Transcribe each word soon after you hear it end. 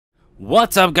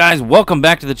What's up, guys? Welcome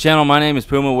back to the channel. My name is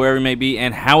Puma, wherever you may be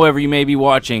and however you may be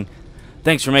watching.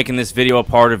 Thanks for making this video a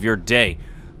part of your day.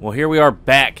 Well, here we are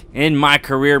back in my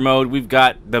career mode. We've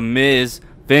got The Miz,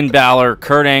 Finn Balor,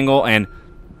 Kurt Angle, and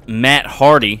Matt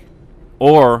Hardy.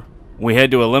 Or we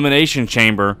head to Elimination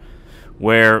Chamber,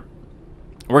 where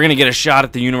we're going to get a shot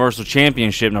at the Universal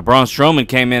Championship. Now, Braun Strowman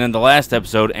came in the last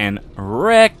episode and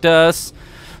wrecked us.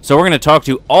 So we're going to talk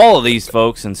to all of these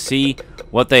folks and see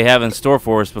what they have in store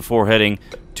for us before heading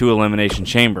to Elimination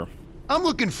Chamber. I'm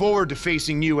looking forward to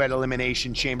facing you at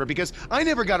Elimination Chamber because I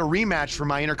never got a rematch for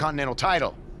my Intercontinental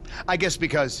title. I guess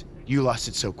because you lost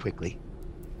it so quickly.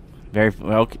 Very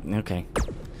well, okay.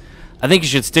 I think you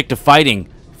should stick to fighting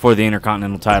for the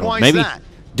Intercontinental title. Why is Maybe that?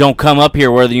 Don't come up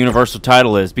here where the Universal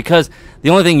title is, because the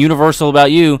only thing universal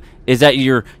about you is that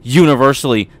you're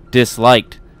universally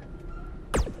disliked.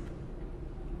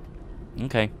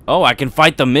 Okay. Oh, I can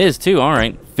fight The Miz too. All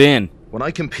right. Finn. When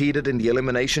I competed in the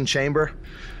Elimination Chamber,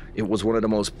 it was one of the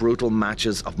most brutal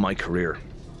matches of my career.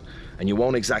 And you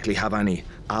won't exactly have any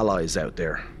allies out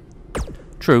there.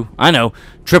 True. I know.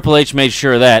 Triple H made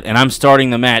sure of that, and I'm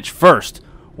starting the match first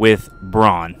with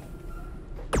Braun.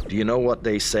 Do you know what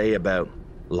they say about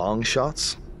long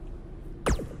shots?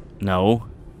 No.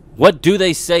 What do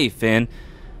they say, Finn?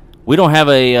 We don't have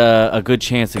a good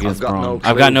chance against Braun.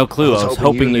 I've got no clue. I was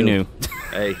hoping you knew.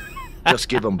 Hey, just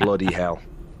give him bloody hell.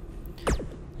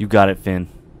 You got it, Finn.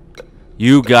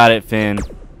 You got it, Finn.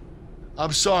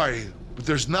 I'm sorry, but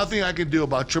there's nothing I can do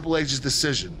about Triple H's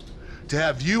decision to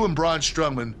have you and Braun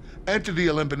Strowman enter the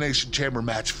Elimination Chamber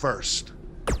match first.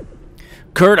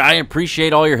 Kurt, I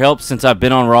appreciate all your help since I've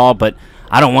been on Raw, but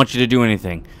I don't want you to do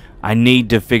anything. I need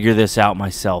to figure this out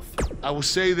myself. I will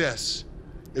say this.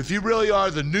 If you really are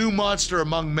the new monster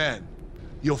among men,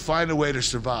 you'll find a way to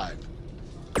survive.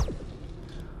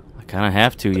 I kind of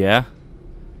have to, yeah.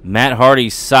 Matt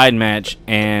Hardy's side match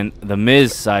and The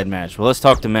Miz side match. Well, let's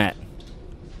talk to Matt.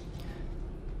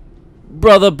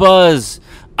 Brother Buzz,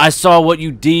 I saw what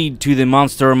you did to the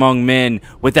monster among men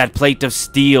with that plate of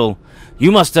steel.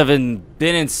 You must have been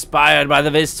inspired by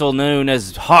the vessel known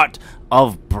as Heart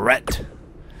of Bret.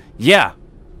 Yeah,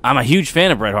 I'm a huge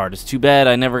fan of Bret Hart. It's too bad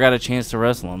I never got a chance to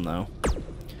wrestle him, though.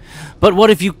 But what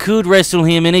if you could wrestle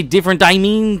him in a different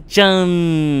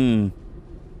dimension?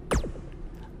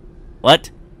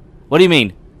 What? What do you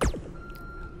mean?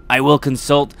 I will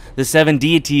consult the 7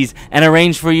 deities and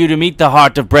arrange for you to meet the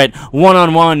Heart of Bret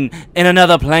one-on-one in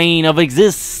another plane of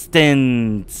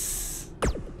existence.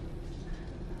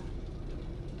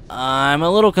 I'm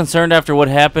a little concerned after what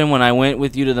happened when I went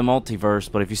with you to the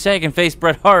Multiverse, but if you say I can face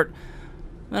Bret Hart,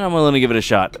 then I'm willing to give it a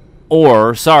shot.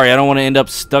 Or, sorry, I don't want to end up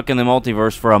stuck in the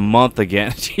Multiverse for a month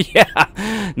again.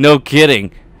 Yeah, no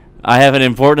kidding. I have an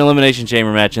important Elimination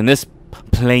Chamber match in this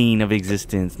plane of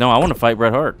existence. No, I want to fight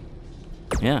Bret Hart.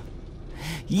 Yeah.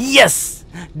 Yes!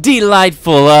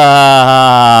 Delightful.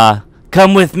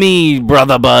 Come with me,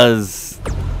 Brother Buzz.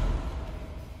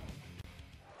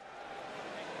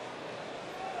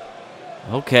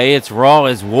 Okay, it's Raw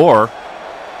as War.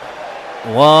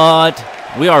 What?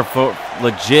 We are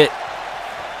legit.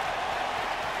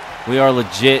 We are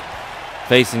legit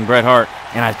facing Bret Hart.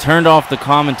 And I turned off the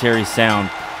commentary sound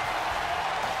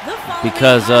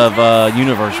because of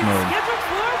Universe mode.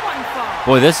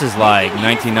 Boy, this is like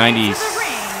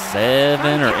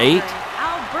 1997 or 8.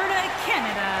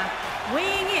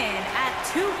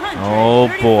 Oh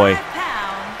boy.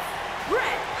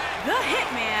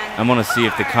 I'm going to see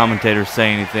if the commentators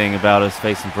say anything about us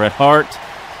facing Bret Hart.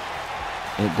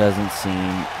 It doesn't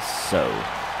seem so.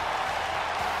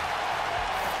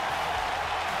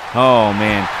 Oh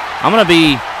man, I'm gonna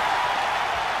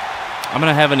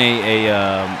have an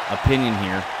opinion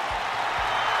here.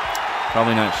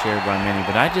 Probably not shared by many,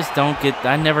 but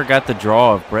I never got the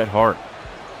draw of Bret Hart.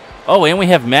 Oh, and we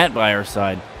have Matt by our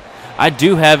side. I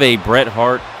do have a Bret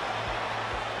Hart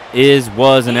is,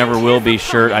 was, and ever will be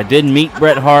shirt. I did meet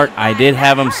Bret Hart. I did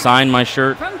have him sign my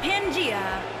shirt.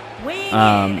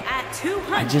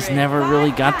 I just never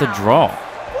really got the draw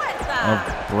of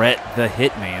Bret the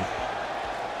Hitman.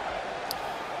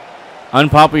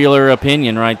 Unpopular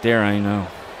opinion right there, I know.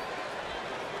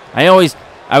 I was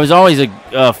always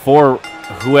for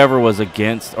whoever was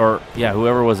against,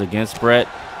 whoever was against Bret.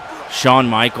 Shawn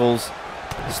Michaels,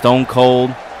 Stone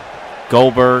Cold,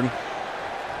 Goldberg.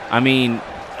 I mean,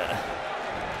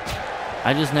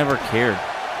 I just never cared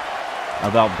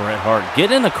about Bret Hart.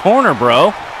 Get in the corner,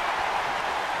 bro.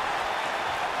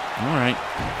 All right.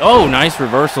 Oh, nice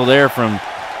reversal there from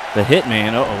the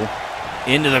Hitman. Uh-oh.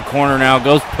 Into the corner now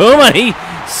goes Puma. He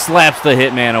slaps the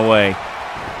Hitman away.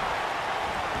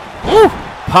 Woo!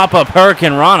 Pop-up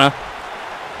Hurricane Rana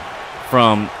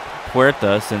from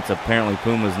Puerta, since apparently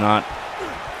Puma's not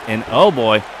in, oh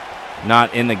boy,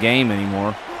 not in the game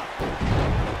anymore.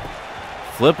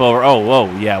 Flip over. Oh,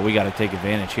 whoa, yeah, we got to take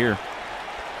advantage here.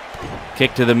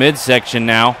 Kick to the midsection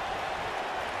now.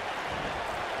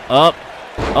 Up.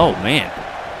 Oh, man.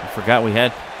 I forgot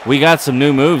we got some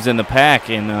new moves in the pack,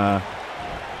 and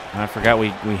I forgot we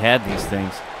had these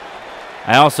things.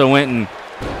 I also went and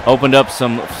opened up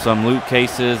some loot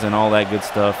cases and all that good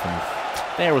stuff, and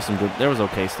there was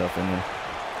okay stuff in there.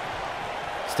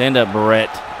 Stand up, Bret.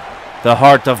 The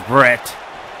heart of Bret.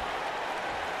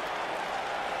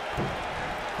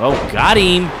 Oh, got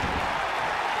him.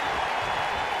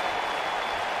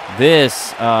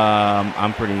 This,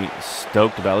 I'm pretty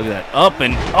stoked about. Look at that. Up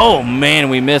and, oh, man,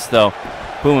 we missed, though.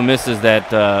 Puma misses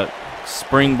that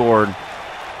springboard.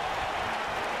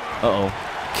 Uh-oh.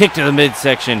 Kick to the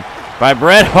midsection by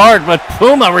Bret Hart, but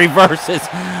Puma reverses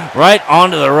right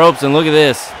onto the ropes, and look at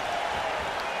this.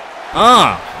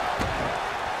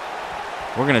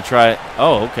 We're going to try it.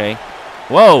 Oh, okay.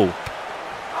 Whoa.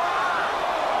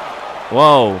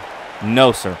 Whoa.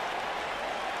 No, sir.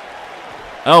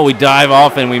 Oh, we dive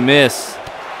off and we miss.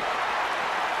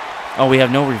 Oh, we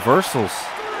have no reversals.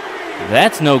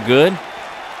 That's no good.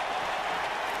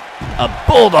 A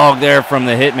bulldog there from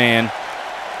the Hitman.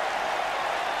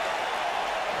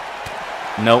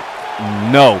 Nope.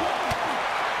 No.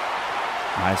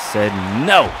 I said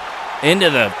no. Into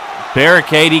the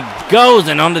barricade he goes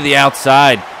and onto the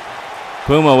outside.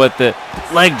 Puma with the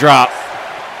leg drop.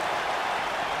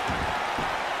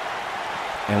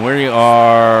 And we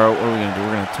are, what are we going to do?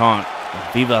 We're going to taunt.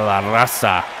 Viva la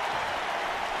raza.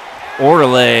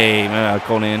 Orderly.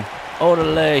 Called in.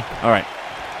 Orderly. All right.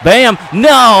 Bam.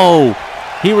 No.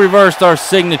 He reversed our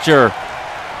signature.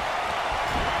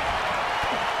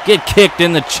 Get kicked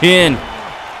in the chin.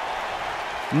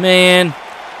 Man.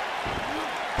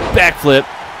 Backflip.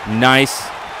 Nice.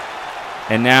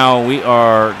 And now we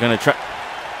are going to try.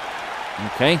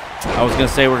 Okay. I was going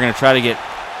to say we're going to try to get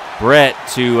Bret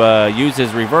to use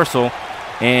his reversal.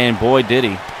 And boy, did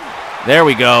he. There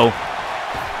we go.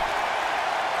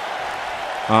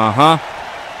 Uh-huh.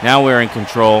 Now we're in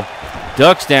control.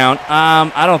 Ducks down.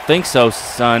 I don't think so,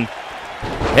 son.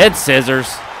 Head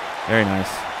scissors. Very nice.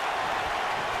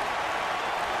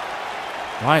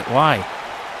 Why?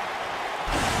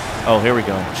 Oh, here we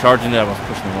go. Charging it. I was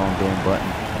pushing the wrong damn button.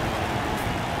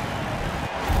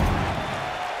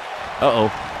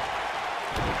 Uh-oh.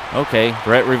 Okay,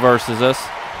 Bret reverses us.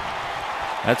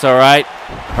 That's all right.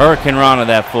 Hurricane Rana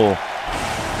that fool.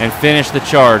 And finish the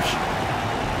charge.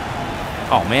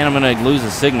 Oh, man, I'm going to lose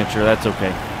a signature. That's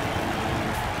okay.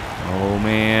 Oh,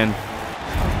 man.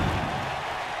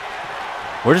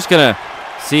 We're just going to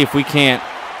see if we can't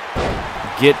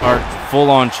get our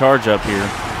full-on charge up here.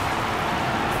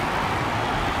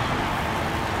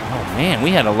 Oh, man,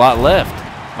 we had a lot left.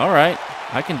 All right,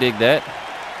 I can dig that.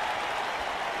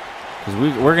 Because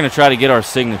we're going to try to get our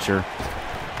signature.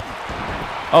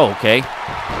 Oh, okay.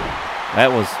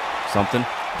 That was something.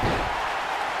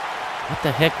 What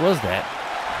the heck was that?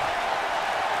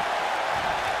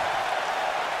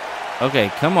 Okay,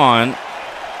 come on.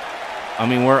 I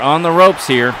mean, we're on the ropes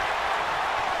here.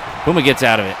 Puma gets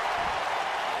out of it.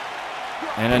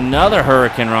 And another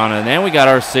Hurricane Rana. And then we got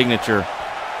our signature.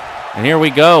 And here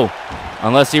we go.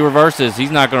 Unless he reverses.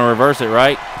 He's not going to reverse it,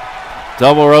 right?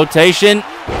 Double rotation.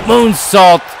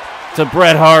 Moonsault to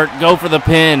Bret Hart. Go for the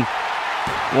pin.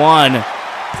 1,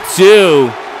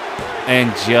 2.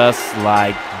 And just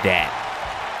like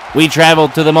that, we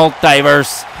traveled to the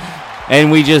multiverse.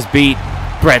 And we just beat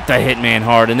Bret the Hitman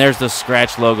Hart. And there's the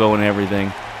scratch logo and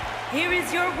everything. Here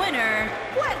is your winner,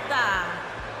 Puerta.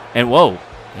 And whoa.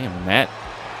 Damn, Matt.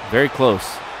 Very close.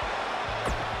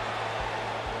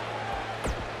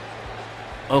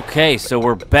 Okay, so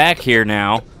we're back here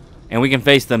now, and we can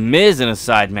face The Miz in a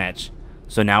side match.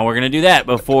 So now we're going to do that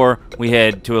before we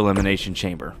head to Elimination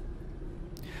Chamber.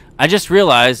 I just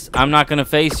realized I'm not going to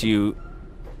face you.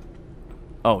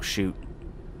 Oh, shoot.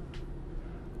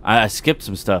 I skipped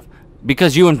some stuff.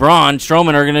 Because you and Braun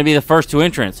Strowman are going to be the first two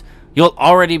entrants. You'll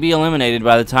already be eliminated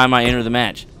by the time I enter the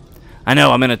match. I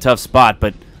know I'm in a tough spot,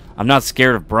 but I'm not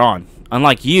scared of Braun.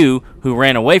 Unlike you, who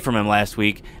ran away from him last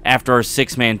week after our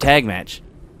 6-man tag match.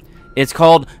 It's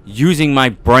called using my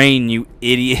brain, you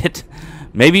idiot.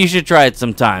 Maybe you should try it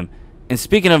sometime. And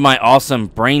speaking of my awesome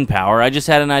brain power, I just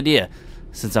had an idea.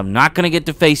 Since I'm not going to get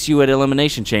to face you at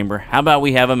Elimination Chamber, how about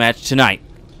we have a match tonight?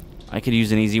 I could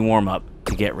use an easy warm-up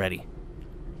to get ready.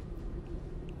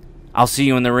 I'll see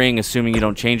you in the ring, assuming you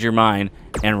don't change your mind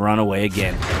and run away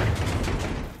again.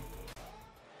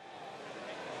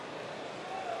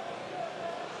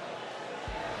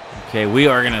 Okay, we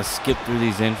are going to skip through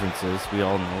these entrances. We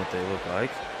all know what they look like.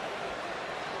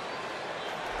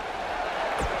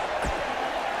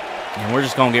 And we're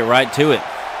just going to get right to it.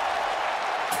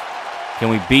 Can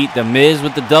we beat The Miz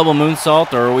with the double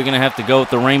moonsault, or are we going to have to go with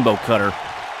the rainbow cutter?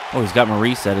 Oh, he's got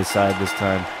Maryse at his side this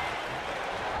time.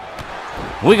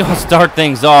 We're going to start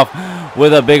things off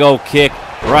with a big old kick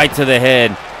right to the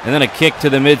head, and then a kick to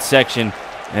the midsection,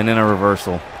 and then a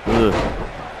reversal. Ugh.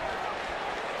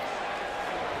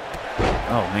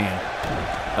 Oh, man.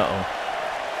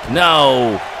 Uh-oh.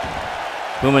 No!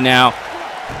 Puma now.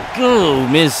 Ooh,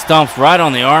 Miz stomps right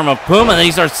on the arm of Puma, and then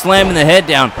he starts slamming the head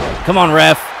down. Come on,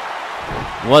 ref.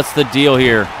 What's the deal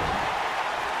here?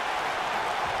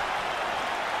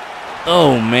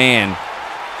 Oh, man.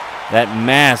 That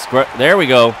mask. There we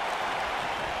go.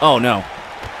 Oh, no.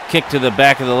 Kick to the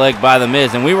back of the leg by The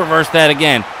Miz, and we reverse that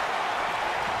again.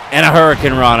 And a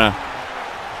Hurricane Rana.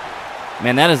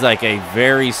 Man, that is like a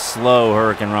very slow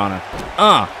Hurricane Rana.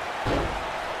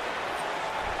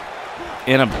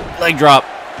 In a leg drop.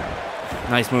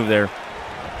 Nice move there.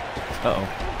 Uh-oh.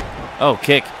 Oh,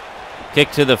 kick.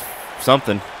 Kick to the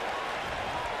something.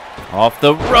 Off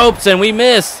the ropes, and we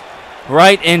miss.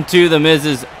 Right into The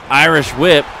Miz's Irish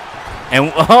whip.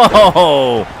 And,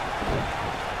 oh!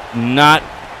 Not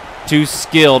too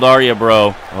skilled, are you,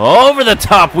 bro? Over the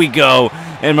top we go.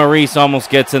 And Maryse almost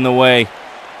gets in the way.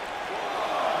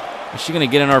 Is she going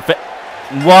to get in our face?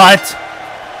 What?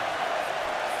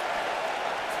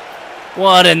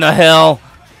 What in the hell?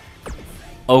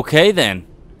 Okay, then.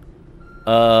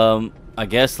 I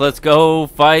guess let's go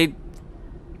fight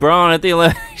Braun at the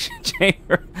Elimination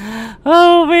Chamber.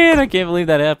 Oh, man, I can't believe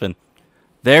that happened.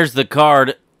 There's the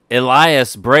card.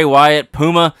 Elias, Bray Wyatt,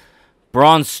 Puma,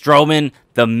 Braun Strowman,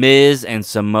 The Miz, and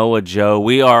Samoa Joe.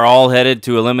 We are all headed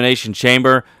to Elimination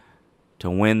Chamber to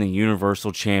win the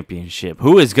Universal Championship.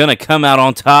 Who is going to come out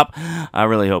on top? I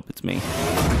really hope it's me.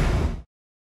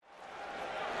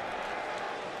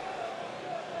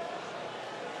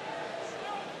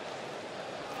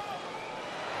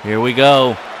 Here we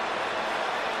go.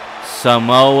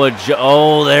 Samoa Joe.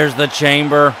 Oh, there's the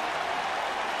chamber.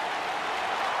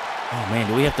 Oh, man,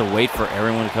 do we have to wait for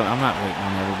everyone to come? I'm not waiting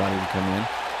on everybody to come in.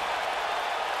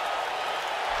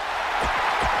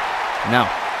 No.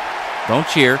 Don't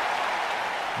cheer.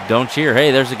 Don't cheer. Hey,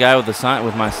 there's a guy with the sign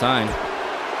with my sign.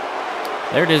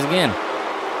 There it is again.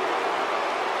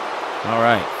 All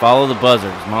right. Follow the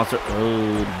buzzers. Monster.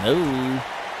 Oh, no.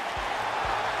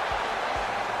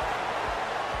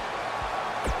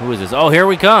 Who is this? Oh, here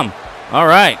we come. All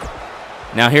right.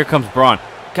 Now here comes Braun.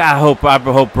 God, I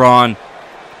hope Braun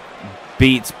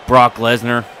beats Brock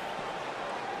Lesnar.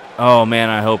 Oh, man,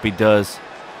 I hope he does.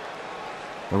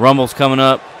 The Rumble's coming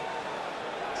up.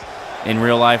 In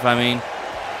real life, I mean.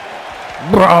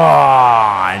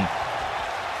 Braun!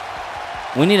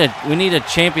 We need a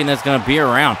champion that's going to be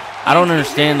around. I don't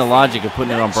understand the logic of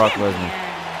putting it on Brock Lesnar.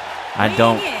 I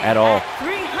don't at all.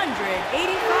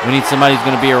 We need somebody who's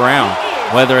going to be around.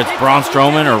 Whether it's Braun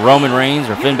Strowman or Roman Reigns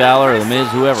or Finn Balor or The Miz,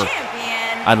 whoever.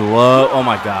 I'd love, oh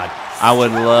my God, I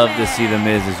would love to see The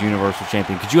Miz as Universal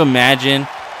Champion. Could you imagine?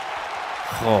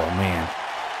 Oh man.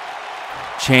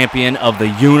 Champion of the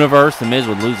universe. The Miz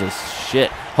would lose his shit.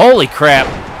 Holy crap.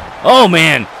 Oh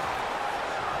man.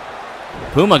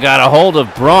 Puma got a hold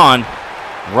of Braun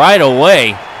right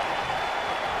away.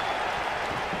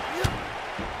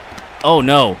 Oh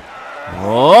no.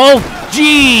 Oh,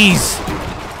 jeez.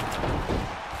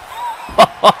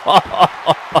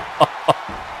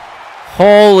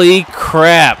 Holy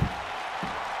crap.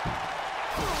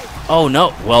 Oh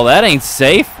no. Well, that ain't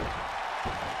safe.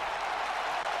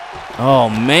 Oh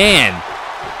man.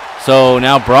 So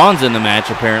now Braun's in the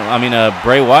match apparently. I mean,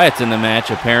 Bray Wyatt's in the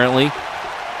match apparently.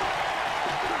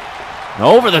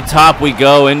 Over the top we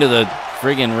go into the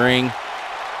friggin' ring.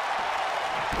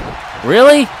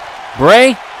 Really?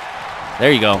 Bray?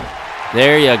 There you go.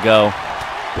 There you go.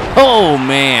 Oh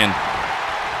man.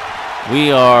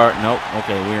 We are, nope,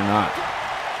 okay, we are not.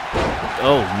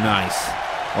 Oh, nice.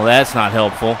 Well, that's not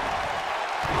helpful.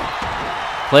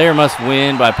 Player must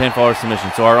win by pinfall or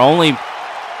submission. So our only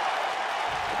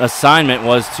assignment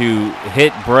was to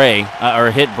hit Bray,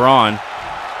 or hit Braun,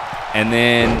 and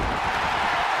then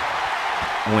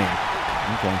win.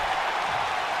 Okay.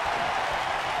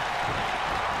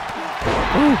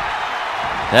 Ooh.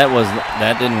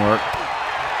 That didn't work.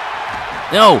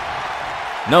 No!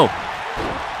 No!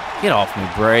 Get off me,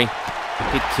 Bray.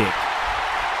 Good kick.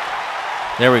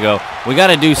 There we go. We got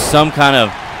to do some kind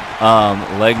of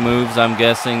leg moves, I'm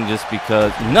guessing, just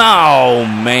because. No,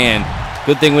 man.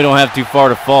 Good thing we don't have too far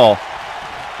to fall.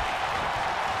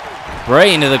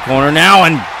 Bray into the corner now,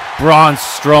 and Braun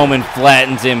Strowman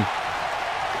flattens him.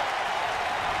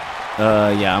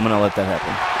 Yeah, I'm going to let that happen.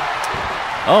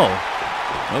 Oh,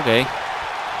 okay.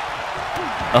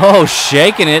 Oh,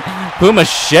 shaking it. Puma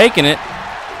shaking it.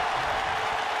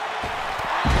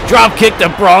 Drop kick to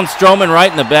Braun Strowman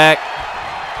right in the back.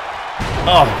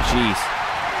 Oh, jeez.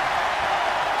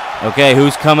 Okay,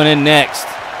 who's coming in next?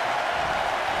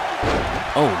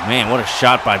 Oh, man, what a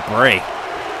shot by Bray.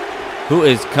 Who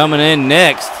is coming in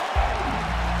next?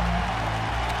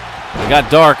 It got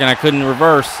dark and I couldn't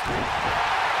reverse.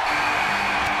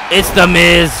 It's The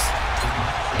Miz.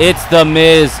 It's The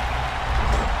Miz.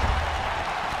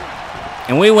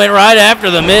 And we went right after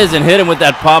The Miz and hit him with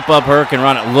that pop-up Hurricane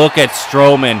Run. Look at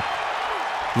Strowman.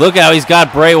 Look how he's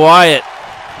got Bray Wyatt.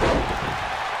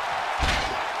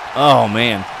 Oh,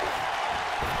 man.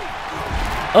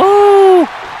 Oh,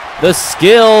 the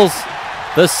skills,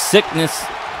 the sickness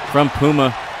from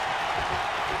Puma.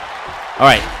 All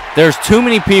right, there's too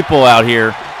many people out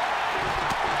here.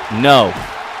 No.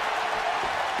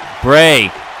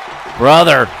 Bray,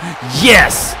 brother,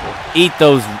 yes. Eat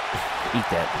those, eat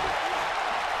that.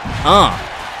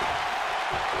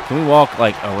 Can we walk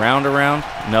like around?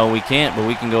 No, we can't, but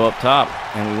we can go up top,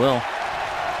 and we will.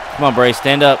 Come on, Bray,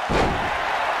 stand up.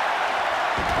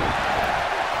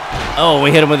 Oh,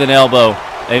 we hit him with an elbow.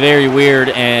 A very weird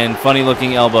and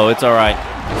funny-looking elbow. It's all right.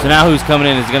 So now who's coming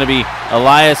in? Is it going to be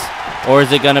Elias, or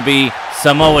is it going to be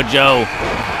Samoa Joe?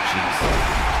 Jeez.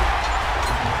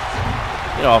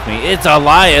 Get off me. It's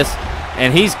Elias,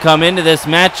 and he's come into this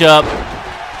matchup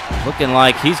looking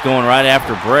like he's going right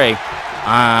after Bray.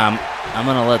 I'm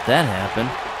going to let that happen.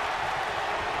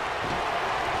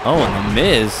 Oh, and The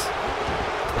Miz.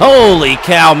 Holy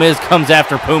cow, Miz comes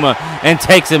after Puma and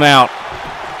takes him out.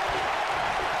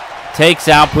 Takes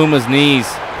out Puma's knees.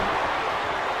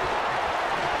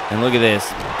 And look at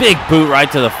this. Big boot right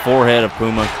to the forehead of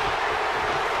Puma.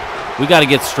 We got to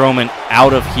get Strowman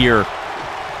out of here.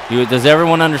 Does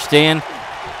everyone understand?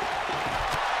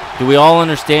 Do we all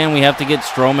understand we have to get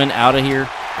Strowman out of here?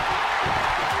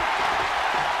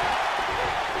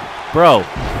 Bro.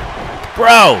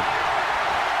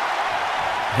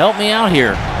 Help me out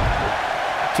here.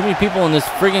 Too many people in this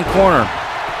friggin' corner.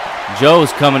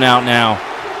 Joe's coming out now.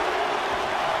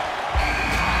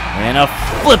 And a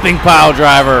flipping pile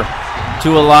driver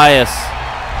to Elias.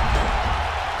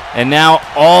 And now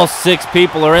all 6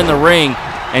 people are in the ring.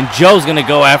 And Joe's going to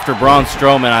go after Braun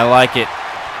Strowman. I like it.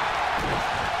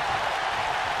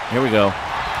 Here we go.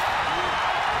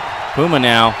 Puma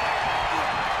now.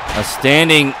 A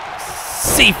standing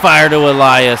sea fire to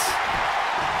Elias.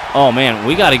 Oh, man.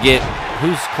 We got to get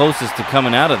who's closest to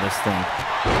coming out of this thing.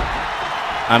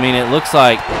 I mean, it looks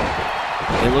like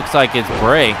it's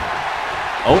Bray.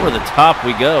 Over the top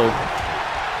we go.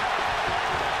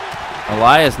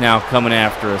 Elias now coming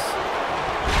after us.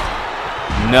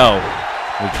 No.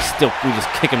 We just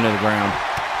kick him to the ground.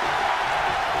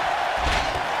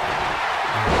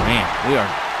 Oh, man, we are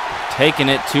taking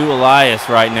it to Elias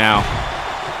right now.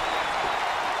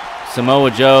 Samoa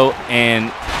Joe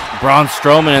and Braun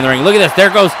Strowman in the ring. Look at this.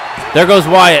 There goes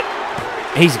Wyatt.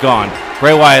 He's gone.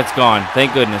 Bray Wyatt's gone.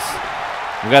 Thank goodness.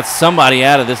 We got somebody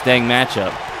out of this dang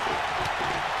matchup.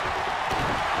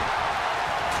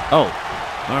 Oh,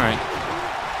 all right.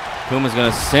 Puma's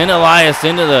gonna send Elias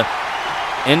into the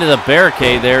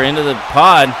barricade there, into the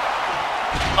pod.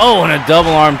 Oh, and a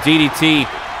double arm DDT.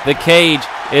 The cage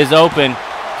is open.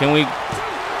 Can we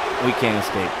can't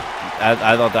escape.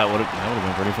 I thought that would have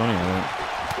been pretty funny, I think.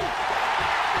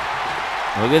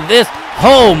 Look at this.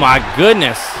 Oh my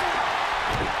goodness.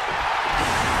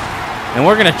 And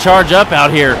we're gonna charge up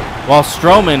out here while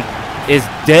Strowman is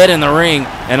dead in the ring,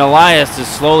 and Elias is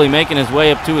slowly making his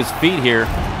way up to his feet here.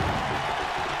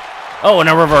 Oh, and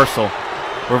a reversal.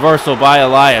 Reversal by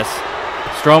Elias.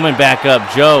 Strowman back up.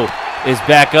 Joe is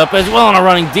back up as well on a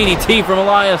running DDT from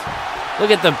Elias.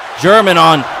 Look at the German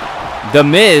on The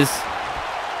Miz.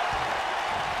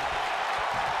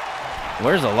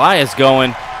 Where's Elias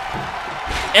going?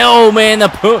 Oh, man, the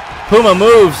Puma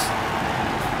moves.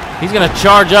 He's going to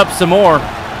charge up some more.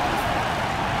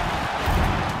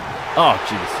 Oh,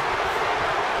 jeez.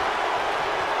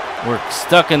 We're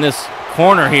stuck in this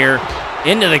corner here.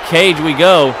 Into the cage we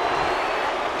go.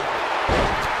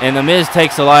 And The Miz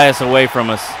takes Elias away from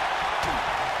us.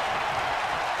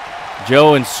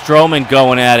 Joe and Strowman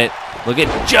going at it. Look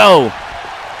at Joe.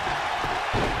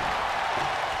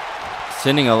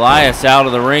 Sending Elias out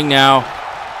of the ring now.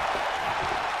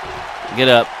 Get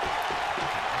up.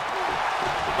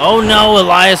 Oh no,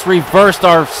 Elias reversed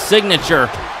our signature.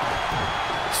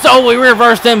 So we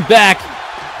reversed him back.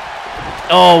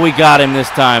 Oh, we got him this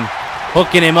time.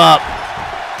 Hooking him up.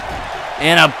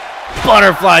 And a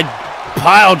butterfly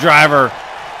pile driver.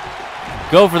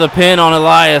 Go for the pin on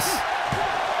Elias.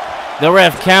 The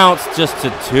ref counts just to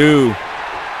 2.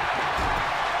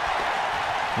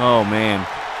 Oh, man.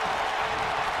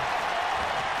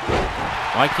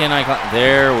 Why can't I climb?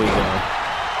 There we go.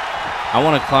 I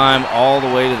want to climb all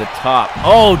the way to the top.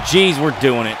 Oh, geez, we're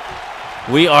doing it.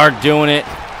 We are doing it.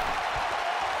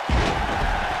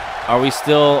 Are we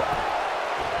still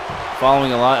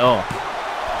following Elias?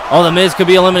 Oh. Oh, the Miz could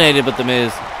be eliminated, but the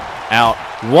Miz out.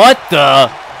 What the?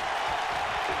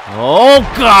 Oh,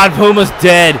 God, Puma's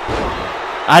dead.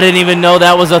 I didn't even know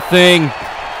that was a thing.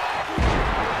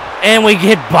 And we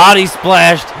get body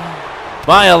splashed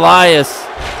by Elias.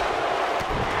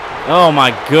 Oh,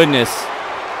 my goodness.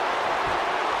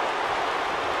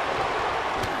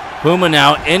 Puma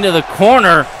now into the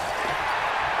corner.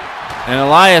 And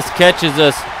Elias catches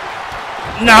us.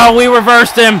 No, we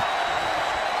reversed him.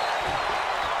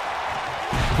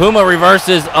 Puma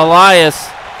reverses Elias.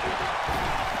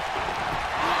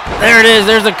 There it is.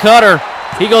 There's a cutter.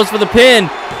 He goes for the pin.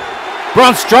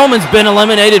 Braun Strowman's been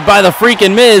eliminated by the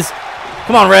freaking Miz.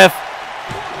 Come on, ref.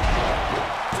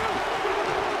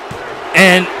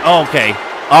 And, okay.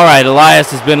 All right,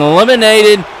 Elias has been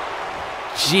eliminated.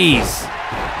 Jeez.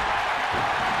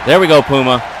 There we go,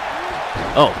 Puma.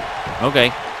 Oh,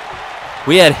 okay.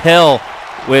 We had hell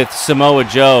with Samoa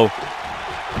Joe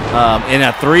in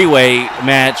a 3-way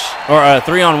match, or a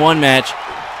 3-on-1 match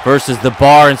versus The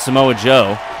Bar and Samoa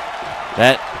Joe.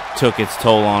 That took its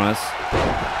toll on us.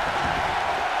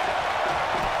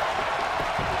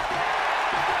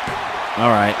 All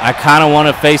right, I kind of want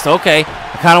to face, okay,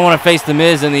 I kind of want to face The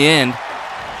Miz in the end.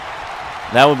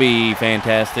 That would be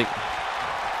fantastic.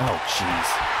 Oh, jeez.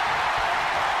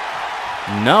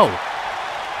 No.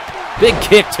 Big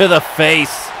kick to the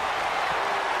face.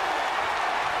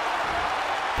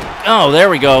 Oh, there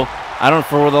we go. I don't,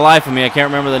 for the life of me, I can't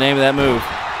remember the name of that move.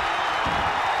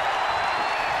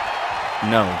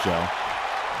 No, Joe.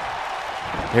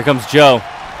 Here comes Joe.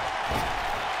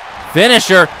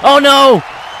 Finisher. Oh, no.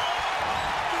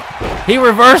 He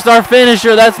reversed our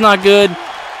finisher. That's not good.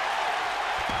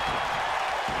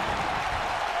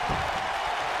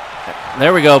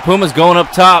 There we go. Puma's going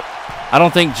up top. I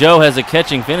don't think Joe has a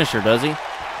catching finisher, does he?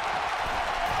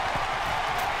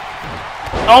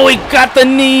 Oh, he got the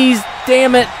knees.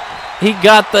 Damn it. He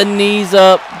got the knees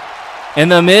up.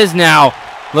 And The Miz now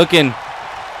looking.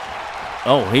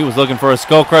 Oh, he was looking for a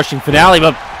skull-crushing finale,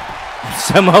 but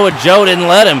Samoa Joe didn't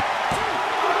let him.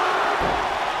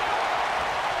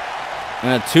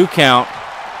 And a 2 count.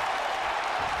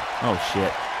 Oh,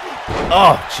 shit.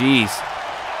 Oh, jeez.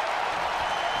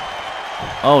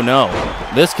 Oh, no.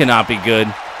 This cannot be good.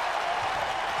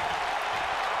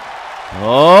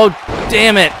 Oh,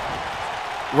 damn it.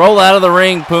 Roll out of the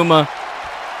ring, Puma.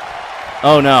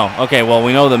 Oh, no. Okay, well,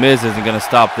 we know The Miz isn't going to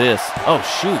stop this. Oh,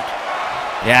 shoot.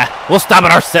 Yeah, we'll stop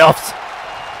it ourselves.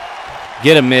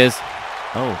 Get him, Miz.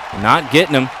 Oh, not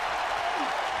getting him.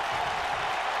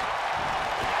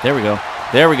 There we go.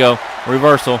 There we go.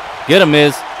 Reversal. Get him,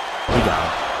 Miz. He got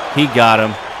him. He got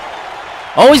him.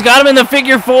 Oh, he's got him in the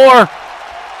figure 4.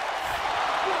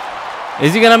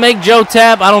 Is he going to make Joe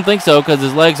tap? I don't think so because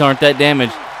his legs aren't that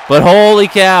damaged. But holy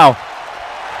cow.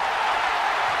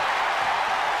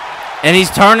 And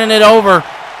he's turning it over.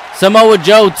 Samoa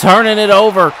Joe turning it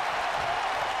over.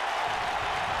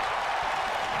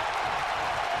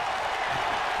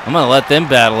 I'm going to let them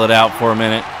battle it out for a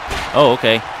minute. Oh,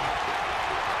 okay.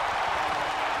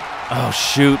 Oh,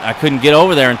 shoot. I couldn't get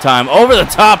over there in time. Over the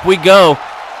top we go.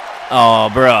 Oh,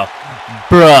 bruh.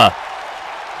 Bruh.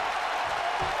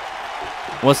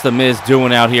 What's The Miz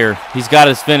doing out here? He's got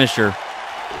his finisher.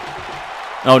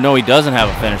 Oh, no, he doesn't have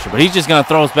a finisher, but he's just going to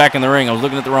throw us back in the ring. I was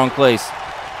looking at the wrong place.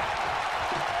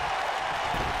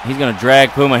 He's going to drag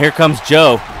Puma. Here comes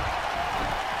Joe.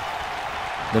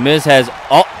 The Miz has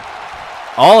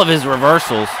all of his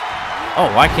reversals.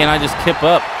 Oh, why can't I just kip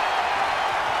up?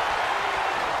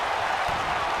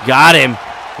 Got him.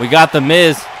 We got The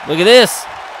Miz. Look at this.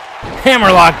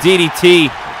 Hammerlock DDT.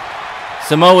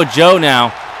 Samoa Joe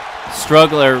now.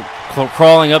 Struggler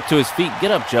crawling up to his feet.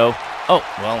 Get up, Joe. Oh,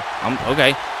 well, I'm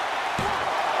okay.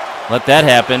 Let that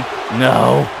happen.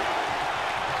 No.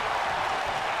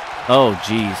 Oh,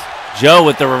 jeez. Joe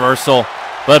with the reversal.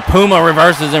 But Puma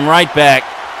reverses him right back.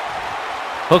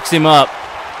 Hooks him up.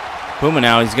 Puma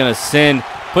now, he's going to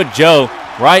put Joe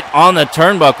right on the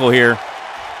turnbuckle here.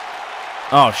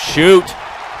 Oh, shoot.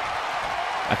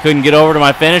 I couldn't get over to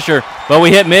my finisher, but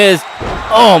we hit Miz.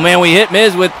 Oh, man, we hit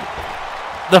Miz with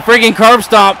the freaking curb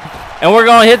stomp, and we're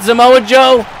going to hit Samoa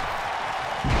Joe.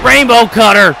 Rainbow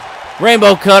cutter.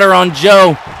 Rainbow cutter on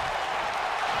Joe.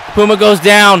 Puma goes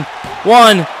down.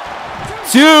 1,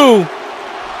 2.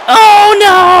 Oh,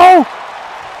 no!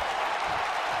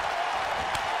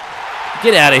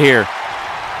 Get out of here.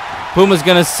 Puma's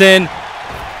going to send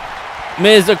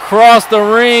Miz across the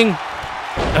ring.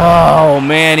 Oh,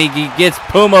 man, he gets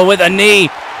Puma with a knee.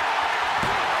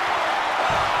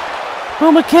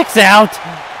 Puma kicks out.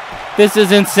 This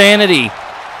is insanity.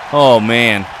 Oh,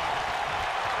 man.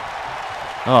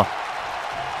 Oh.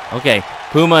 Okay.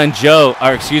 Puma and Joe,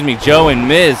 or excuse me, Joe and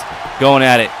Miz going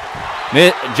at it.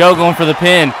 Joe going for the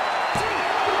pin.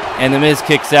 And the Miz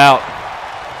kicks out.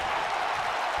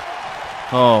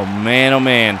 Oh, man, oh,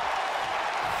 man.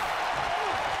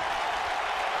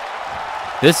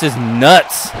 This is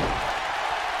nuts.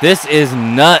 This is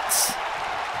nuts.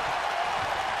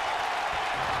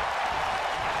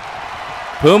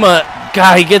 Puma,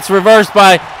 God, he gets reversed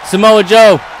by Samoa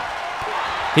Joe.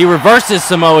 He reverses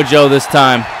Samoa Joe this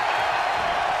time.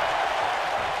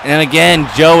 And again,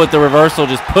 Joe with the reversal,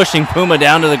 just pushing Puma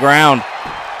down to the ground.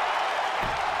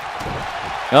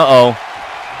 Uh-oh.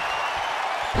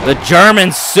 The German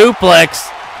suplex.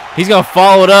 He's going to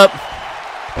follow it up.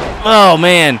 Oh,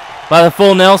 man. By the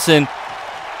full Nelson.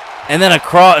 And then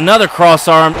another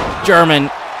cross-arm German.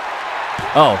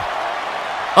 Oh.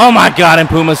 Oh, my God. And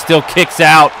Puma still kicks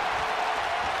out.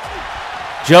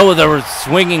 Joe with a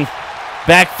swinging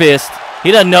back fist.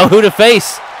 He doesn't know who to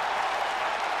face.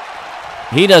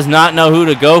 He does not know who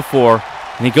to go for.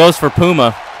 And he goes for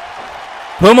Puma.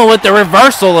 Puma with the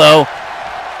reversal, though.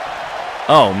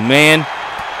 Oh, man.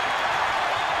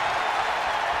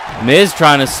 Miz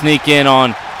trying to sneak in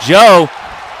on Joe.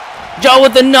 Joe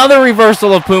with another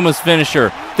reversal of Puma's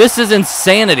finisher. This is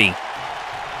insanity.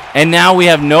 And now we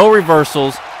have no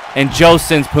reversals, and Joe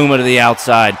sends Puma to the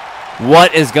outside.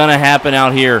 What is going to happen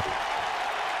out here?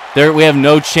 We have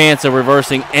no chance of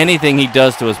reversing anything he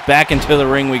does to us. Back into the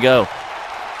ring we go.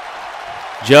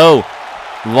 Joe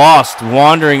lost,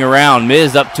 wandering around.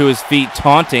 Miz up to his feet,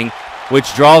 taunting,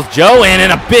 which draws Joe in,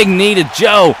 and a big knee to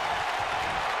Joe.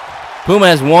 Puma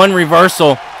has one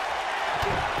reversal.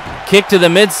 Kick to the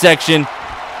midsection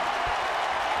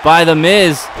by the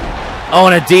Miz. Oh,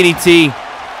 and a DDT.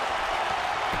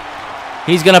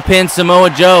 He's going to pin Samoa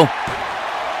Joe.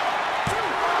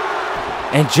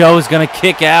 And Joe is going to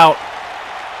kick out.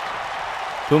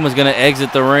 Puma's going to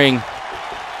exit the ring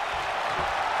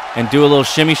and do a little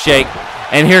shimmy shake.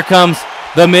 And here comes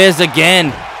the Miz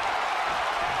again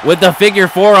with the figure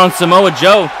 4 on Samoa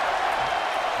Joe.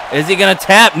 Is he going to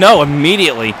tap? No,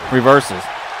 immediately reverses.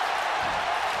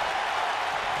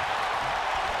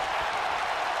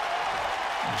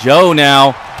 Joe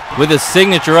now with a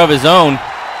signature of his own.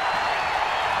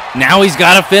 Now he's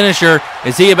got a finisher.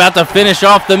 Is he about to finish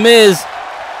off the Miz?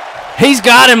 He's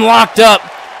got him locked up.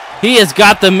 He has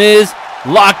got the Miz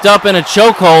locked up in a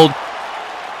chokehold.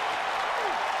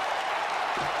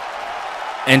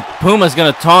 And Puma's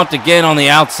going to taunt again on the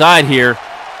outside here.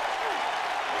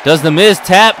 Does the Miz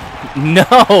tap?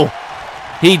 No,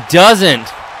 he doesn't.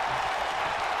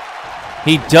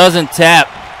 He doesn't tap.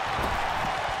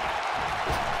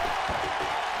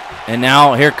 And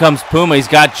now here comes Puma. He's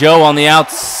got Joe on the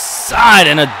outside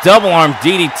and a double arm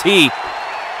DDT.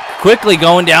 Quickly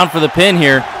going down for the pin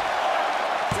here.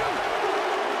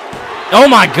 Oh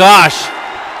my gosh.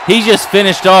 He just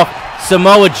finished off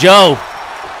Samoa Joe.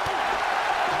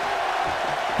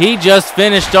 He just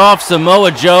finished off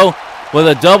Samoa Joe with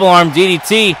a double arm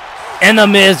DDT. And the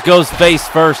Miz goes face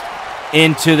first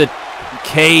into the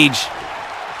cage.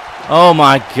 Oh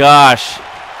my gosh.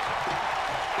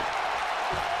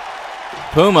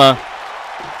 Puma.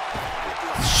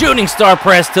 Shooting star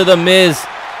press to the Miz.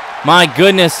 My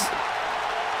goodness.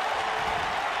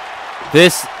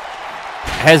 This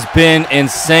has been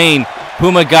insane.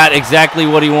 Puma got exactly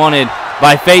what he wanted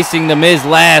by facing the Miz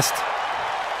last.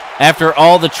 After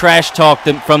all the trash talk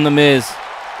from the Miz.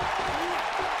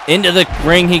 Into the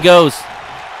ring he goes.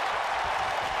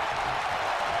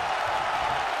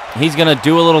 He's going to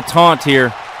do a little taunt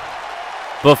here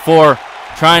before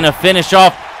trying to finish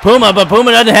off Puma, but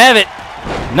Puma doesn't have it.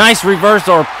 Nice reverse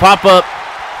or pop-up.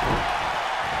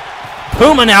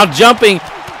 Puma now jumping,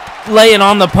 laying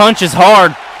on the punches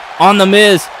hard on the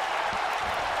Miz.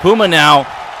 Puma now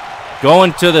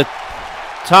going to the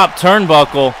top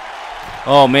turnbuckle.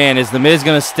 Oh, man, is the Miz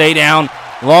going to stay down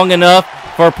long enough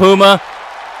for Puma?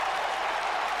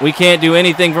 We can't do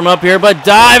anything from up here but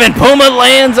dive, and Puma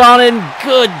lands on it.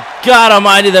 Good God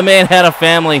almighty, the man had a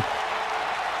family.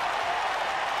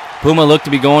 Puma looked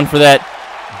to be going for that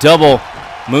double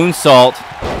moonsault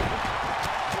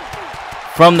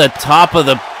from the top of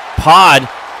the pod,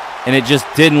 and it just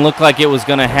didn't look like it was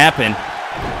going to happen.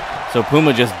 So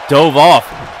Puma just dove off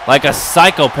like a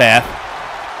psychopath.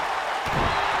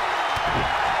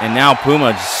 And now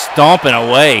Puma just stomping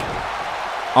away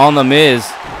on The Miz.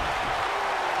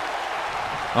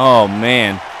 Oh,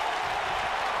 man.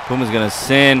 Puma's going to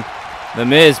send The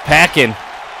Miz packing.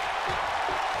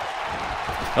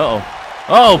 Uh-oh.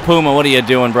 Oh, Puma, what are you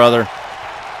doing, brother?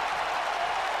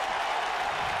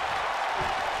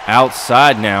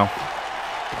 Outside now.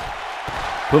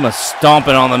 Puma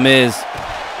stomping on The Miz.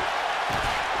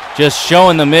 Just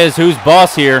showing The Miz who's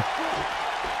boss here.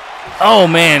 Oh,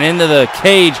 man, into the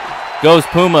cage goes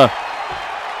Puma.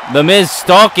 The Miz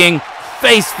stalking,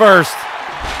 face first.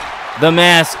 The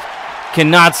Mask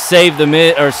cannot save the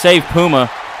Miz or save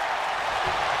Puma.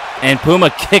 And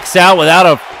Puma kicks out without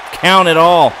a count at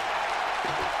all.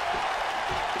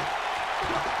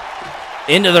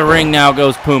 Into the ring now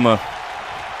goes Puma.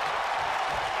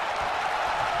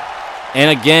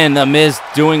 And again, The Miz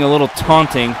doing a little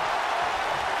taunting.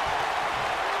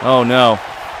 Oh, no.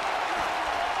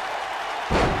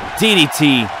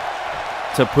 DDT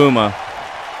to Puma.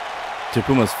 To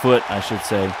Puma's foot, I should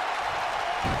say.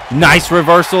 Nice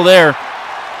reversal there.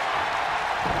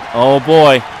 Oh,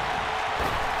 boy.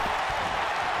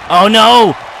 Oh,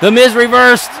 no. The Miz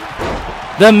reversed.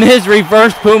 The Miz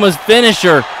reversed Puma's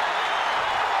finisher.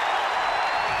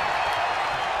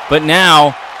 But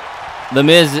now, The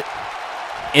Miz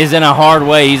is in a hard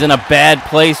way. He's in a bad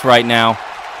place right now.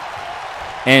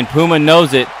 And Puma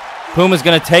knows it. Puma's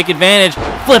going to take advantage.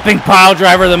 Flipping pile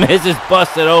driver. The Miz is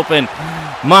busted open.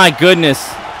 My goodness.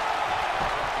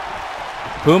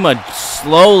 Puma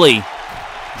slowly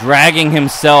dragging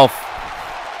himself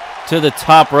to the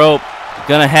top rope.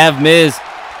 Going to have Miz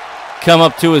come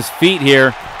up to his feet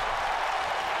here.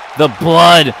 The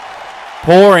blood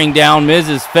pouring down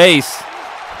Miz's face.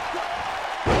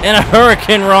 And a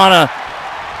Hurricane Rana.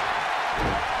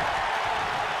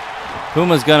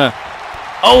 Puma's going to...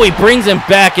 Oh, he brings him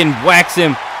back and whacks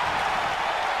him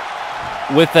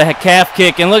with the calf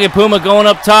kick. And look at Puma going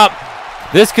up top.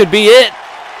 This could be it.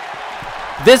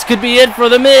 This could be it for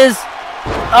The Miz.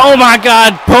 Oh, my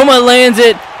God. Puma lands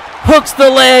it. Hooks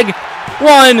the leg.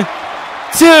 1,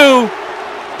 2.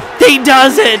 He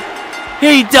does it.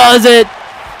 He does it.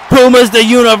 Puma's the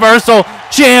Universal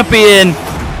Champion.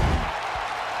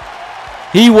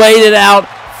 He waited out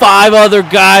 5 other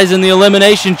guys in the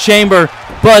Elimination Chamber.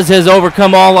 Buzz has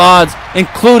overcome all odds,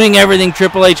 including everything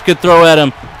Triple H could throw at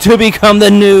him, to become the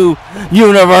new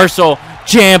Universal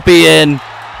Champion.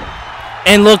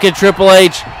 And look at Triple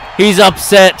H. He's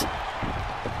upset.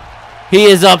 He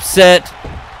is upset.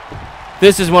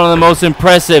 This is one of the most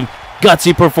impressive,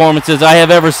 gutsy performances I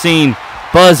have ever seen.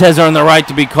 Buzz has earned the right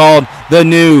to be called the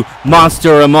new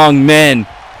monster among men.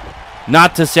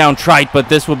 Not to sound trite, but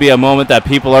this will be a moment that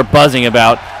people are buzzing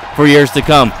about for years to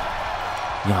come.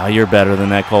 Oh, you're better than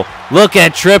that, Cole. Look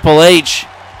at Triple H.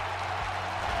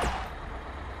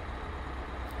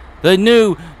 The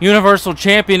new Universal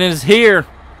Champion is here.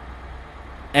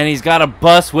 And he's got a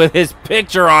bus with his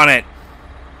picture on it.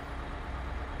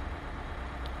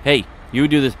 Hey, you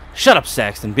do this. Shut up,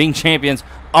 Saxton. Being champion's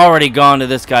already gone to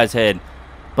this guy's head.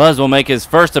 Buzz will make his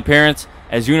first appearance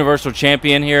as Universal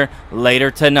Champion here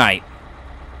later tonight.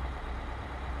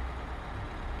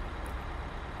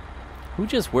 Who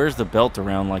just wears the belt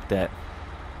around like that?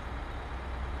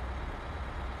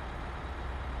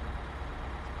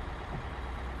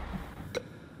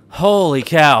 Holy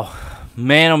cow.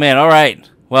 Man, oh man. All right.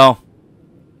 Well,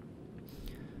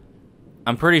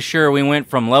 I'm pretty sure we went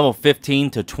from level 15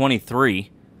 to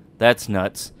 23. That's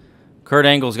nuts. Kurt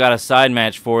Angle's got a side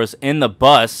match for us in the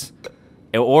bus.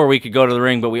 Or we could go to the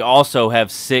ring, but we also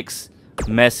have 6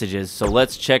 messages. So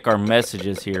let's check our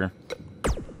messages here.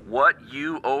 What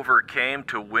you overcame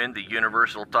to win the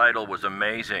Universal title was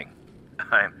amazing.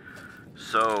 I'm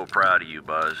so proud of you,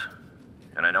 Buzz.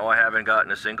 And I know I haven't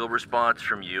gotten a single response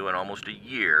from you in almost a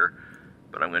year,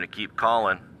 but I'm going to keep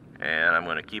calling, and I'm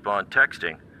going to keep on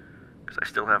texting, because I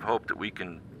still have hope that we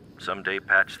can someday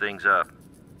patch things up.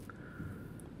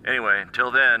 Anyway,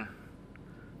 until then,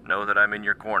 know that I'm in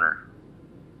your corner,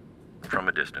 from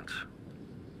a distance.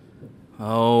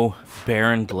 Oh,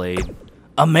 Baron Blade.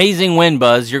 Amazing win,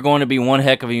 Buzz. You're going to be one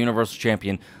heck of a Universal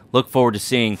Champion. Look forward to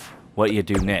seeing what you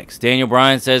do next. Daniel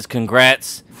Bryan says,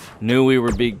 congrats. Knew we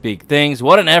were big things.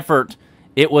 What an effort.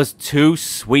 It was too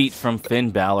sweet from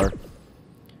Finn Balor.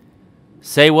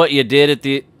 Say what you did at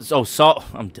the... Oh,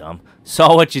 I'm dumb.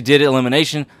 Saw what you did at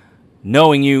Elimination.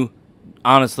 Knowing you,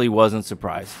 honestly wasn't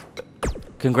surprised.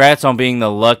 Congrats on being the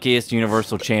luckiest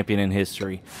Universal Champion in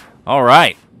history. All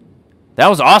right. That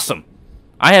was awesome.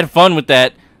 I had fun with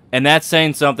that. And that's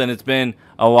saying something. It's been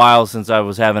a while since I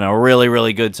was having a really,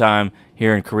 really good time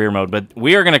here in career mode. But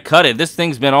we are going to cut it. This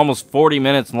thing's been almost 40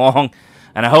 minutes long.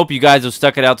 And I hope you guys have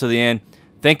stuck it out to the end.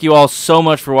 Thank you all so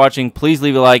much for watching. Please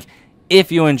leave a like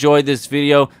if you enjoyed this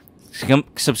video.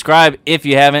 Subscribe if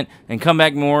you haven't, and come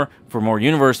back for more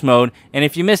Universe Mode. And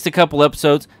if you missed a couple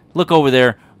episodes, look over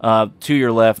there to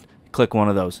your left. Click one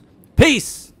of those.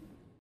 Peace!